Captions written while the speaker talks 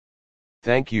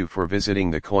Thank you for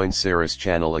visiting the Coinceras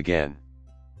channel again.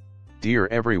 Dear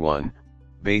everyone,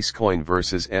 Basecoin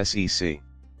vs SEC.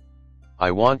 I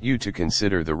want you to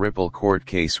consider the Ripple court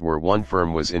case where one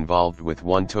firm was involved with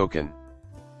one token.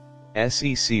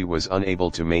 SEC was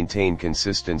unable to maintain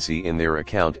consistency in their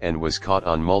account and was caught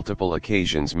on multiple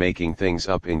occasions making things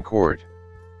up in court.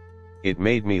 It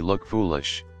made me look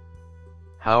foolish.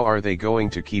 How are they going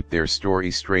to keep their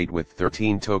story straight with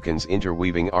 13 tokens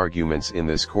interweaving arguments in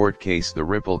this court case? The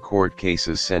Ripple court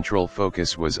case's central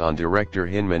focus was on Director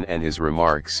Hinman and his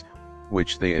remarks,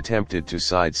 which they attempted to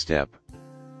sidestep.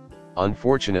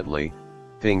 Unfortunately,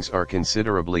 things are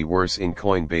considerably worse in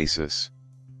Coinbase.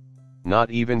 Not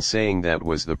even saying that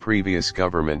was the previous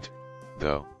government,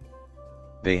 though.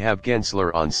 They have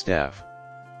Gensler on staff.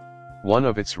 One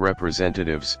of its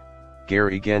representatives,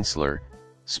 Gary Gensler,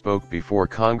 spoke before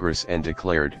Congress and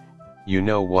declared, "You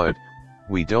know what,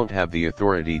 we don't have the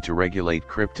authority to regulate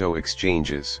crypto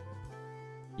exchanges.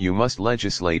 You must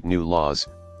legislate new laws,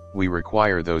 we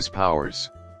require those powers."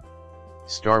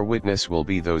 Star witness will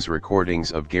be those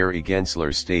recordings of Gary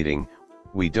Gensler stating,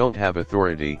 "We don't have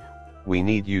authority, we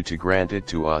need you to grant it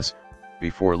to us,"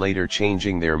 before later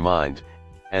changing their mind,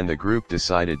 and the group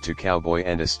decided to cowboy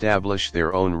and establish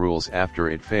their own rules after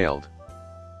it failed.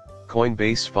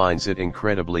 Coinbase finds it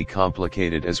incredibly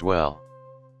complicated as well.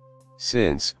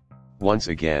 Since, once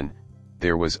again,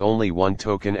 there was only one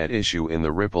token at issue in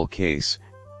the Ripple case,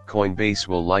 Coinbase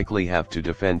will likely have to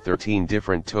defend 13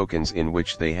 different tokens in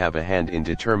which they have a hand in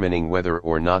determining whether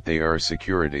or not they are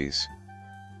securities.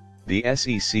 The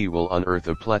SEC will unearth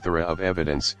a plethora of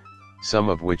evidence, some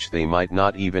of which they might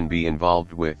not even be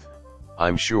involved with,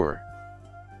 I'm sure.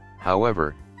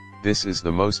 However, this is the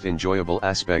most enjoyable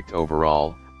aspect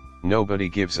overall. Nobody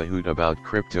gives a hoot about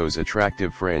crypto's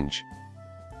attractive fringe.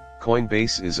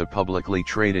 Coinbase is a publicly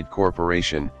traded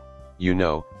corporation, you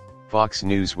know, Fox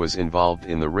News was involved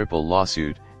in the Ripple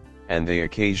lawsuit, and they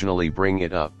occasionally bring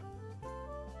it up.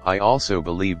 I also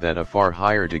believe that a far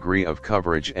higher degree of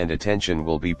coverage and attention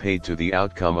will be paid to the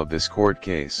outcome of this court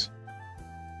case.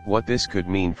 What this could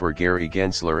mean for Gary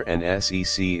Gensler and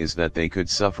SEC is that they could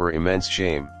suffer immense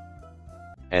shame.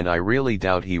 And I really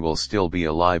doubt he will still be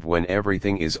alive when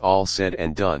everything is all said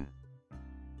and done.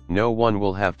 No one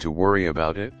will have to worry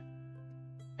about it.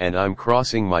 And I'm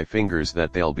crossing my fingers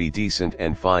that they'll be decent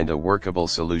and find a workable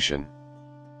solution.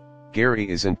 Gary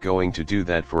isn't going to do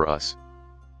that for us.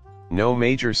 No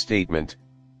major statement,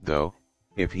 though,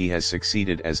 if he has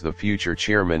succeeded as the future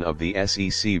chairman of the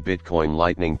SEC. Bitcoin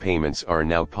Lightning payments are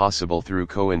now possible through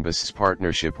Coinbase's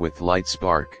partnership with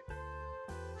LightSpark.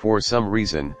 For some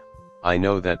reason, I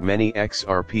know that many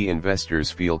XRP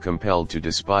investors feel compelled to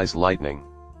despise Lightning.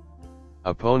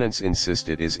 Opponents insist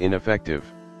it is ineffective.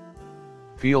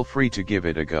 Feel free to give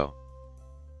it a go.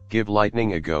 Give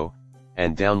Lightning a go,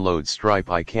 and download Stripe.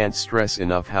 I can't stress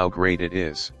enough how great it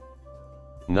is.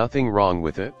 Nothing wrong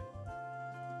with it?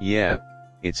 Yeah,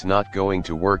 it's not going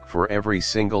to work for every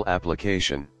single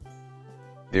application.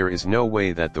 There is no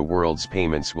way that the world's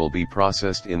payments will be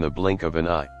processed in the blink of an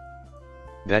eye.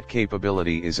 That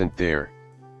capability isn't there.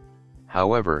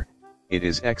 However, it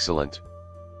is excellent.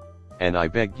 And I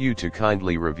beg you to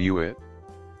kindly review it.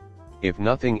 If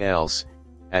nothing else,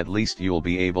 at least you'll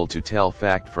be able to tell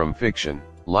fact from fiction.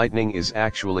 Lightning is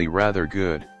actually rather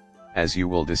good, as you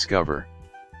will discover.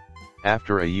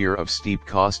 After a year of steep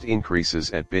cost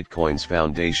increases at Bitcoin's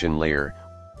foundation layer,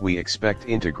 we expect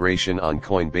integration on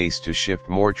Coinbase to shift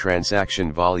more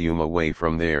transaction volume away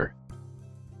from there.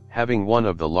 Having one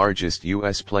of the largest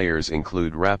US players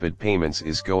include rapid payments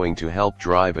is going to help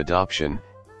drive adoption,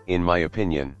 in my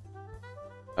opinion.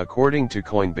 According to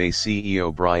Coinbase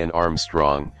CEO Brian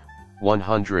Armstrong,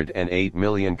 108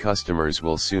 million customers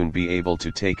will soon be able to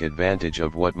take advantage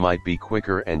of what might be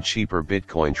quicker and cheaper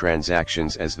Bitcoin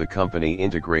transactions as the company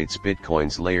integrates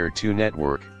Bitcoin's Layer 2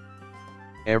 network.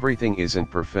 Everything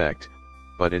isn't perfect,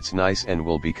 but it's nice and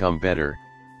will become better,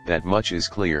 that much is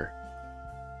clear.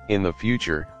 In the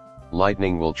future,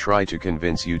 Lightning will try to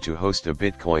convince you to host a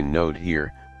Bitcoin node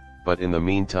here, but in the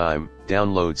meantime,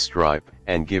 download Stripe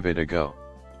and give it a go.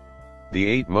 The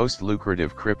 8 most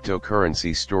lucrative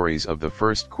cryptocurrency stories of the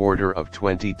first quarter of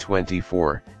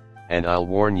 2024, and I'll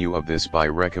warn you of this by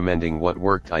recommending what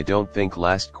worked. I don't think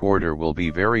last quarter will be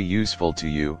very useful to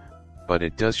you, but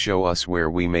it does show us where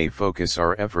we may focus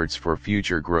our efforts for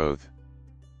future growth.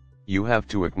 You have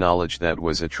to acknowledge that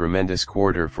was a tremendous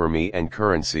quarter for me and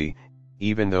currency,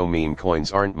 even though meme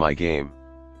coins aren't my game.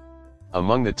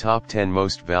 Among the top 10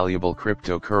 most valuable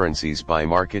cryptocurrencies by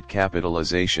market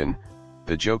capitalization,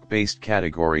 the joke-based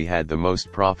category had the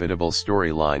most profitable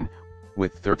storyline,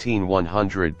 with 13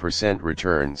 100%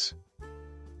 returns.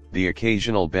 The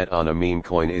occasional bet on a meme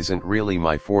coin isn't really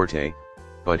my forte,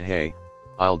 but hey,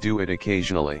 I'll do it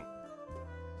occasionally.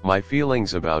 My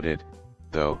feelings about it,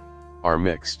 though, are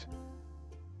mixed.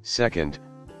 Second,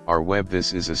 our web.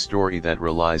 This is a story that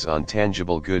relies on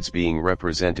tangible goods being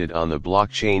represented on the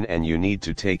blockchain, and you need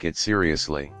to take it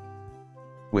seriously.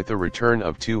 With a return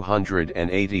of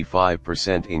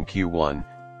 285% in Q1,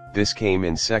 this came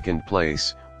in second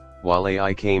place, while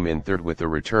AI came in third with a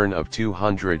return of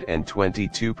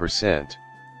 222%.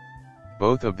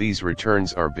 Both of these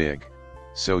returns are big,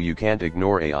 so you can't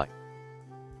ignore AI.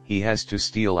 He has to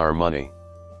steal our money.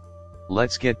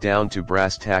 Let's get down to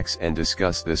brass tacks and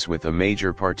discuss this with a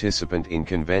major participant in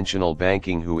conventional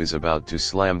banking who is about to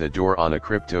slam the door on a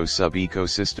crypto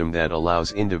sub-ecosystem that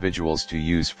allows individuals to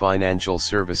use financial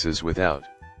services without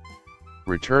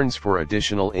returns for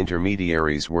additional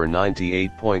intermediaries were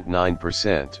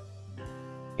 98.9%.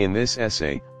 In this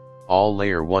essay, all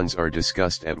layer 1s are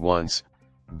discussed at once: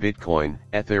 Bitcoin,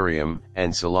 Ethereum,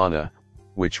 and Solana,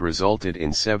 which resulted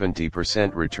in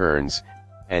 70% returns,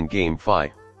 and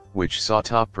GameFi, which saw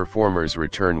top performers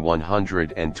return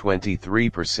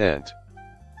 123%.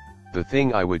 The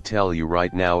thing I would tell you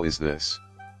right now is this.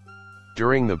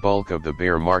 During the bulk of the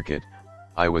bear market,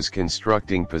 I was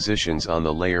constructing positions on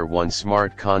the layer 1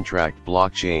 smart contract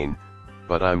blockchain,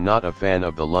 but I'm not a fan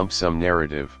of the lump sum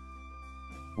narrative.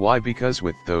 Why? Because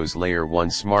with those layer 1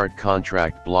 smart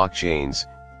contract blockchains,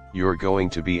 you're going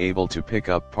to be able to pick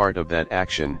up part of that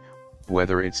action,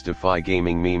 whether it's DeFi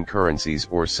gaming meme currencies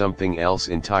or something else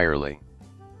entirely.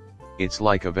 It's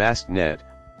like a vast net,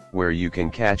 where you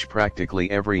can catch practically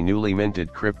every newly minted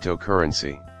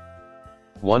cryptocurrency.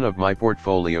 One of my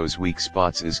portfolio's weak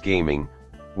spots is gaming,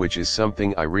 which is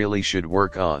something I really should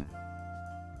work on.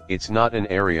 It's not an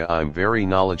area I'm very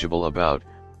knowledgeable about,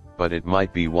 but it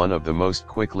might be one of the most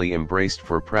quickly embraced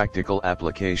for practical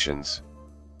applications.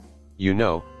 You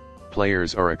know,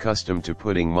 players are accustomed to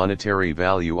putting monetary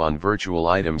value on virtual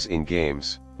items in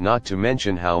games, not to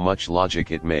mention how much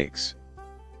logic it makes.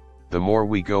 The more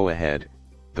we go ahead,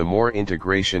 the more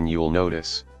integration you'll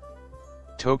notice.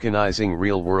 Tokenizing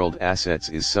real-world assets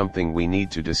is something we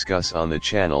need to discuss on the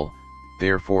channel,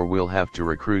 therefore we'll have to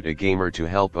recruit a gamer to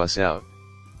help us out.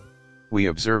 We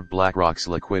observe BlackRock's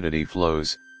liquidity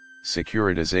flows,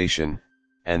 securitization,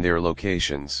 and their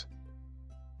locations.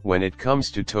 When it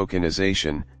comes to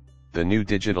tokenization, the new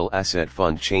digital asset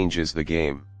fund changes the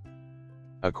game.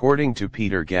 According to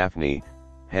Peter Gaffney,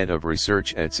 head of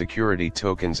research at Security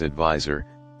Tokens Advisor,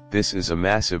 this is a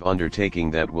massive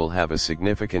undertaking that will have a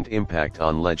significant impact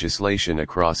on legislation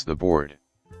across the board.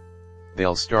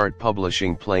 They'll start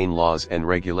publishing plain laws and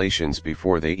regulations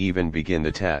before they even begin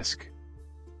the task.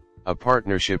 A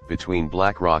partnership between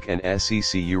BlackRock and SEC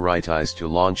Securities to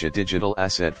launch a digital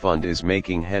asset fund is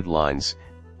making headlines,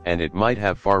 and it might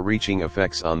have far-reaching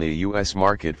effects on the US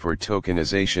market for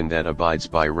tokenization that abides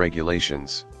by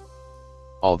regulations.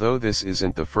 Although this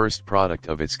isn't the first product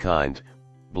of its kind,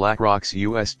 BlackRock's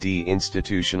USD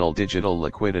Institutional Digital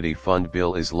Liquidity Fund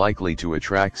bill is likely to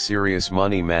attract serious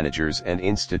money managers and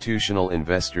institutional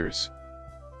investors.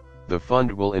 The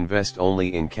fund will invest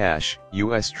only in cash,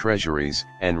 US Treasuries,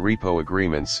 and repo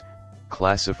agreements,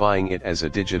 classifying it as a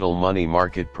digital money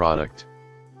market product.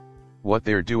 What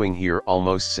they're doing here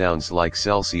almost sounds like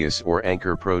Celsius or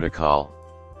Anchor Protocol.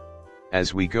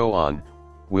 As we go on,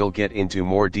 we'll get into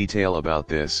more detail about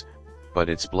this, but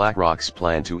it's BlackRock's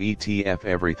plan to ETF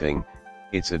everything.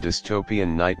 It's a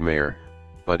dystopian nightmare,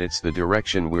 but it's the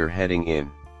direction we're heading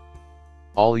in.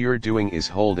 All you're doing is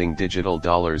holding digital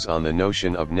dollars on the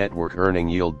notion of network earning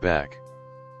yield back.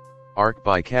 ARK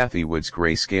by Cathie Wood's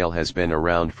Grayscale has been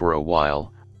around for a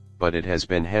while, but it has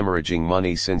been hemorrhaging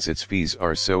money since its fees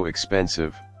are so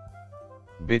expensive.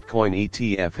 Bitcoin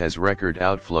ETF has record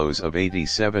outflows of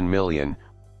 87 million,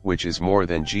 which is more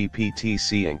than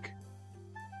GPTC Inc.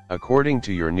 According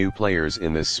to your new players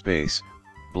in this space,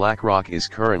 BlackRock is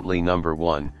currently number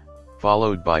 1,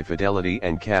 followed by Fidelity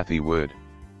and Cathie Wood.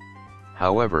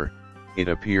 However, it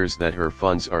appears that her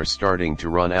funds are starting to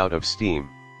run out of steam.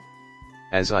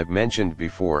 As I've mentioned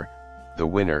before, the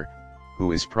winner,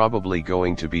 who is probably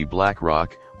going to be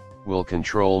BlackRock, will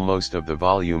control most of the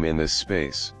volume in this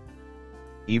space.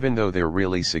 Even though they're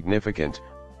really significant,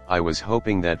 I was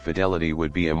hoping that Fidelity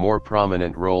would be a more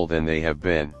prominent role than they have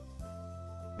been.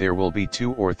 There will be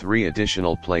 2 or 3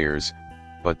 additional players,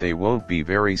 but they won't be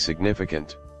very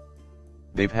significant.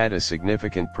 They've had a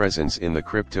significant presence in the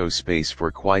crypto space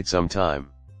for quite some time.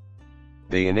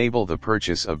 They enable the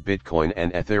purchase of Bitcoin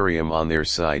and Ethereum on their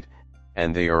site,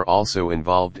 and they are also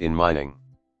involved in mining.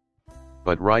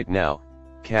 But right now,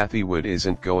 Cathie Wood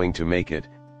isn't going to make it,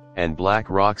 and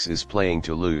BlackRock's is playing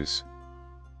to lose.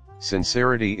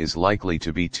 Sincerity is likely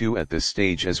to be 2 at this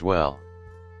stage as well.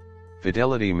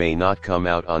 Fidelity may not come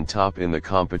out on top in the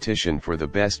competition for the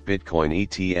best Bitcoin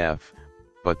ETF,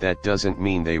 but that doesn't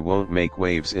mean they won't make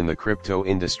waves in the crypto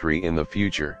industry in the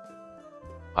future.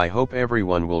 I hope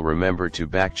everyone will remember to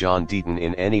back John Deaton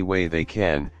in any way they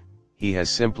can. He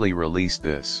has simply released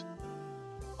this.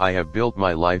 I have built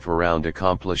my life around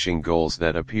accomplishing goals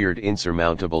that appeared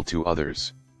insurmountable to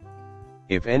others.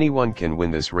 If anyone can win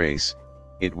this race,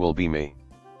 it will be me.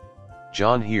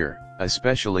 John here,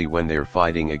 especially when they're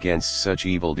fighting against such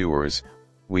evildoers,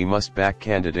 we must back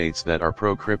candidates that are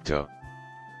pro-crypto.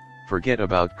 Forget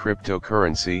about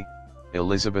cryptocurrency,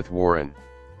 Elizabeth Warren.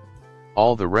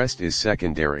 All the rest is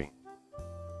secondary.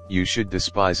 You should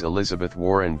despise Elizabeth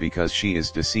Warren because she is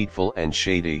deceitful and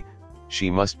shady. She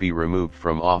must be removed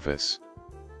from office.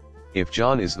 If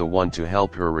John is the one to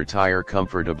help her retire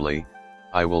comfortably,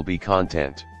 I will be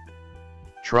content.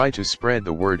 Try to spread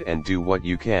the word and do what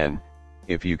you can.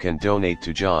 If you can donate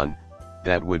to John,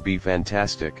 that would be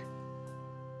fantastic.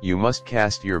 You must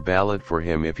cast your ballot for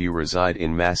him if you reside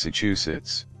in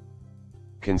Massachusetts.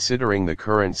 Considering the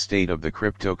current state of the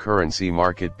cryptocurrency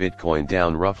market, Bitcoin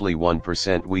down roughly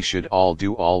 1%, we should all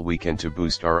do all we can to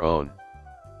boost our own.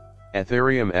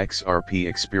 Ethereum XRP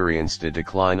experienced a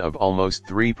decline of almost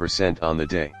 3% on the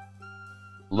day.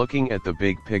 Looking at the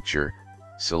big picture,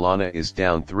 Solana is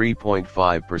down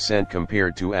 3.5%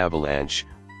 compared to Avalanche,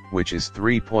 which is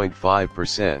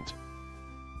 3.5%.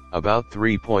 About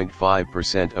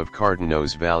 3.5% of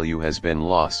Cardano's value has been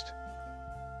lost.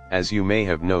 As you may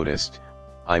have noticed,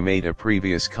 I made a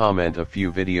previous comment a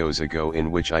few videos ago in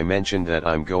which I mentioned that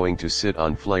I'm going to sit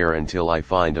on Flare until I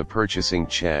find a purchasing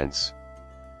chance.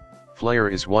 Flare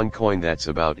is one coin that's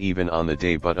about even on the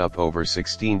day but up over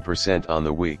 16% on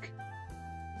the week.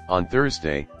 On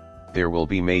Thursday, there will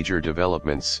be major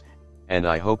developments, and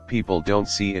I hope people don't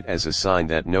see it as a sign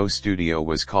that no studio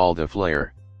was called a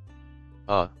Flare.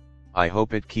 I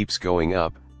hope it keeps going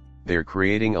up. They're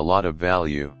creating a lot of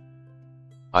value.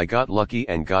 I got lucky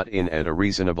and got in at a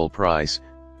reasonable price,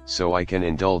 so I can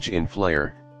indulge in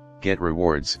Flare, get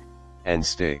rewards, and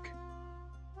stake.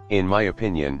 In my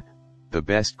opinion, the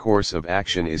best course of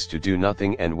action is to do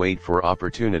nothing and wait for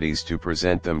opportunities to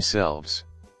present themselves.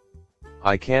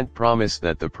 I can't promise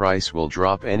that the price will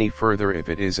drop any further if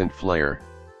it isn't Flare,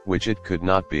 which it could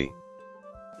not be.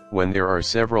 When there are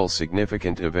several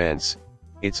significant events,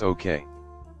 it's okay.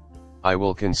 I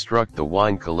will construct the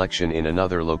wine collection in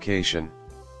another location.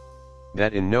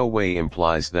 That in no way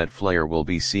implies that Flare will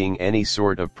be seeing any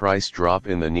sort of price drop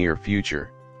in the near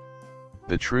future.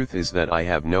 The truth is that I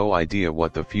have no idea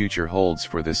what the future holds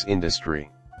for this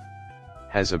industry.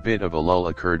 Has a bit of a lull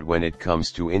occurred when it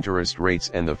comes to interest rates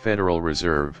and the Federal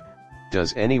Reserve?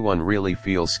 Does anyone really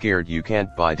feel scared? You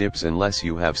can't buy dips unless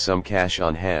you have some cash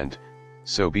on hand,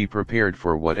 so be prepared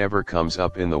for whatever comes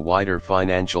up in the wider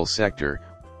financial sector,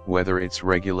 whether it's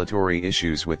regulatory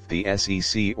issues with the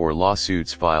SEC or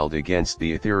lawsuits filed against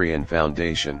the Ethereum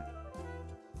Foundation.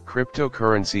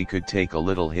 Cryptocurrency could take a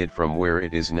little hit from where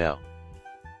it is now.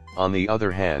 On the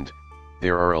other hand,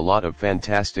 there are a lot of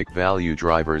fantastic value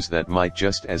drivers that might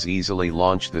just as easily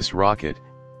launch this rocket,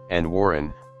 and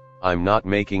Warren, I'm not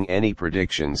making any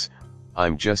predictions,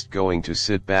 I'm just going to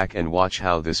sit back and watch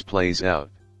how this plays out.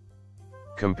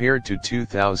 Compared to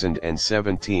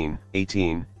 2017,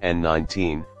 18, and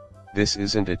 19, this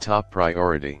isn't a top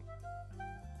priority.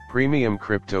 Premium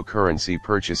cryptocurrency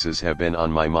purchases have been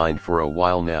on my mind for a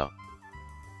while now.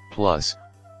 Plus,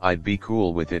 I'd be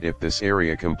cool with it if this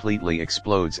area completely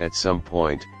explodes at some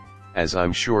point, as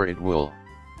I'm sure it will.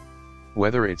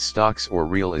 Whether it's stocks or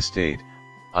real estate,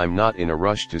 I'm not in a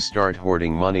rush to start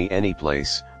hoarding money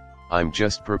anyplace. I'm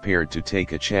just prepared to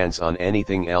take a chance on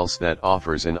anything else that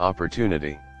offers an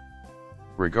opportunity.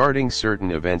 Regarding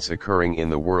certain events occurring in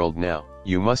the world now,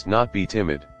 you must not be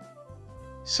timid.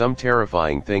 Some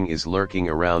terrifying thing is lurking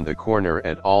around the corner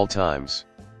at all times.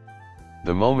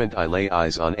 The moment I lay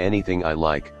eyes on anything I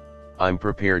like, I'm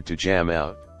prepared to jam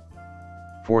out.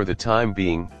 For the time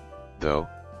being, though,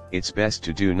 it's best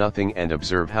to do nothing and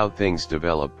observe how things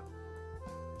develop.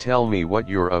 Tell me what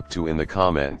you're up to in the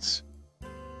comments.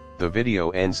 The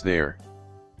video ends there.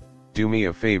 Do me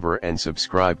a favor and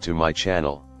subscribe to my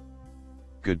channel.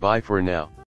 Goodbye for now.